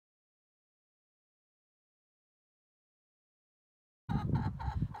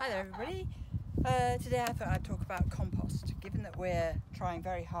Hi there everybody. Today I thought I'd talk about compost. Given that we're trying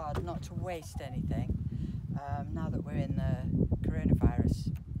very hard not to waste anything, now that we're in the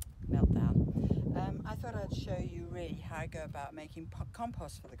coronavirus meltdown, I thought I'd show you really how I go about making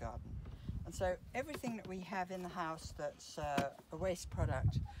compost for the garden. And so everything that we have in the house that's a waste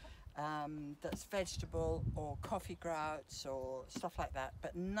product, that's vegetable or coffee grouts or stuff like that,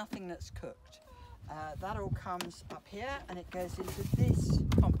 but nothing that's cooked. That all comes up here and it goes into this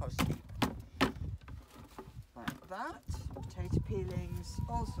compost heap. Like that, potato peelings,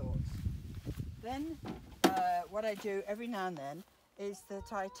 all sorts. Then what I do every now and then is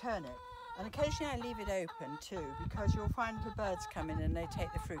that I turn it. And occasionally I leave it open too, because you'll find the birds come in and they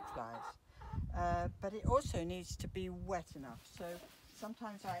take the fruit flies. But it also needs to be wet enough. So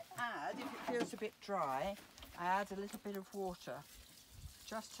sometimes I add, if it feels a bit dry, I add a little bit of water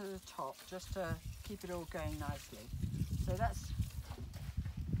just to the top, just to keep it all going nicely. So that's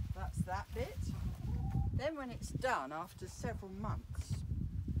that bit. Then when it's done, after several months,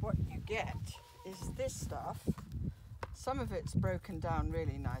 what you get is this stuff. Some of it's broken down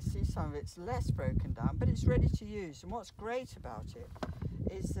really nicely, some of it's less broken down, but it's ready to use. And what's great about it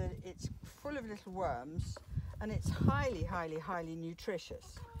is that it's full of little worms and it's highly, highly, highly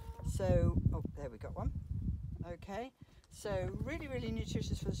nutritious. So, oh, there we got one. Okay. So really, really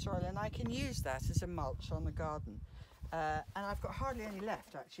nutritious for the soil, and I can use that as a mulch on the garden. And I've got hardly any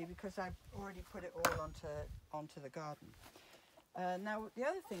left actually, because I've already put it all onto the garden. Now the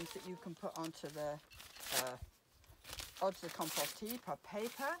other things that you can put onto the compost heap are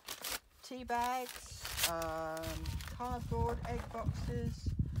paper, tea bags, cardboard, egg boxes,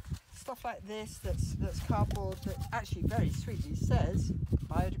 stuff like this. That's cardboard that actually very sweetly says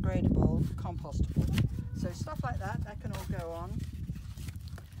biodegradable, compostable. So stuff like that can all go on.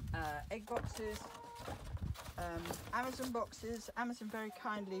 Egg boxes, Amazon boxes. Amazon very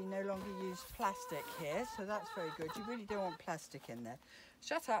kindly no longer use plastic here, so that's very good. You really don't want plastic in there.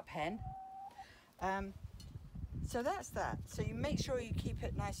 Shut up, hen. So that's that. So you make sure you keep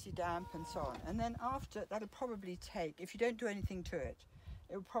it nicely damp and so on. And then after, that'll probably take, if you don't do anything to it,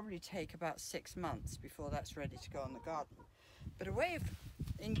 it will probably take about 6 months before that's ready to go on the garden. But a way of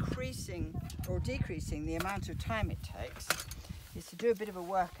increasing or decreasing the amount of time it takes is to do a bit of a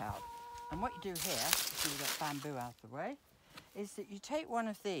workout. And what you do here, if you get bamboo out of the way, is that you take one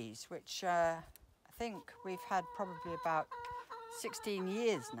of these, which I think we've had probably about 16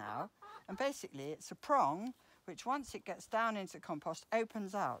 years now, and basically it's a prong which, once it gets down into compost,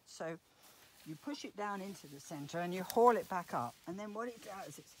 opens out. So you push it down into the centre and you haul it back up, and then what it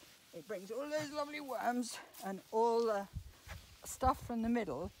does is it brings all those lovely worms and all the stuff from the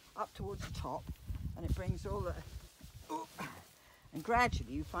middle up towards the top, and it brings all the and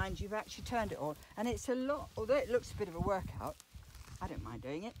gradually you find you've actually turned it all. And it's a lot, although it looks a bit of a workout, I don't mind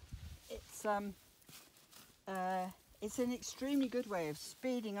doing it. It's an extremely good way of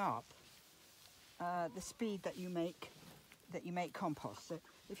speeding up the speed that you make compost. So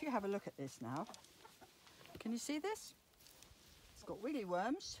if you have a look at this now, can you see this? It's got wiggly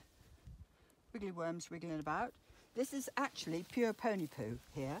worms wiggling about. This is actually pure pony poo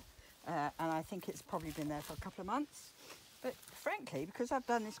here, and I think it's probably been there for a couple of months. But frankly, because I've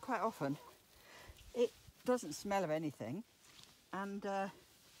done this quite often, it doesn't smell of anything, and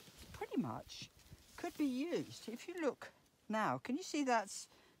pretty much could be used. If you look now, can you see that's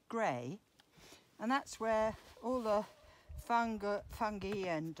grey? And that's where all the fungi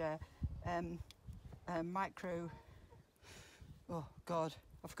and micro, oh God,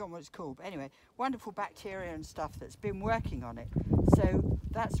 I've forgotten what it's called, but anyway, wonderful bacteria and stuff that's been working on it. So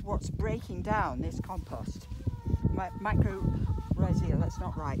that's what's breaking down this compost. Mycorrhizal, that's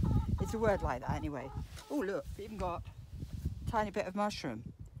not right. It's a word like that anyway. Oh look, we've even got a tiny bit of mushroom.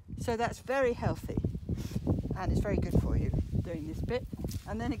 So that's very healthy, and it's very good for you doing this bit.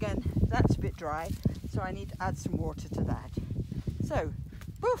 And then again, that's a bit dry, so I need to add some water to that. So,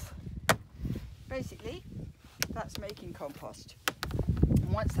 poof! Basically, that's making compost.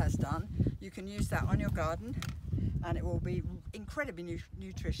 And once that's done, you can use that on your garden, and it will be incredibly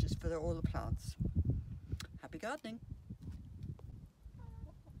nutritious for all the plants. Happy gardening!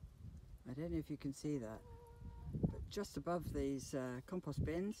 I don't know if you can see that, but just above these compost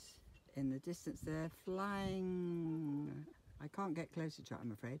bins, in the distance there, flying, I can't get closer to it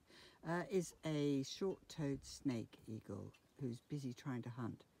I'm afraid, is a short-toed snake eagle who's busy trying to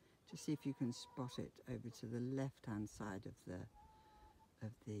hunt. Just see if you can spot it over to the left-hand side of the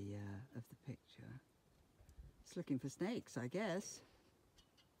picture. It's looking for snakes, I guess.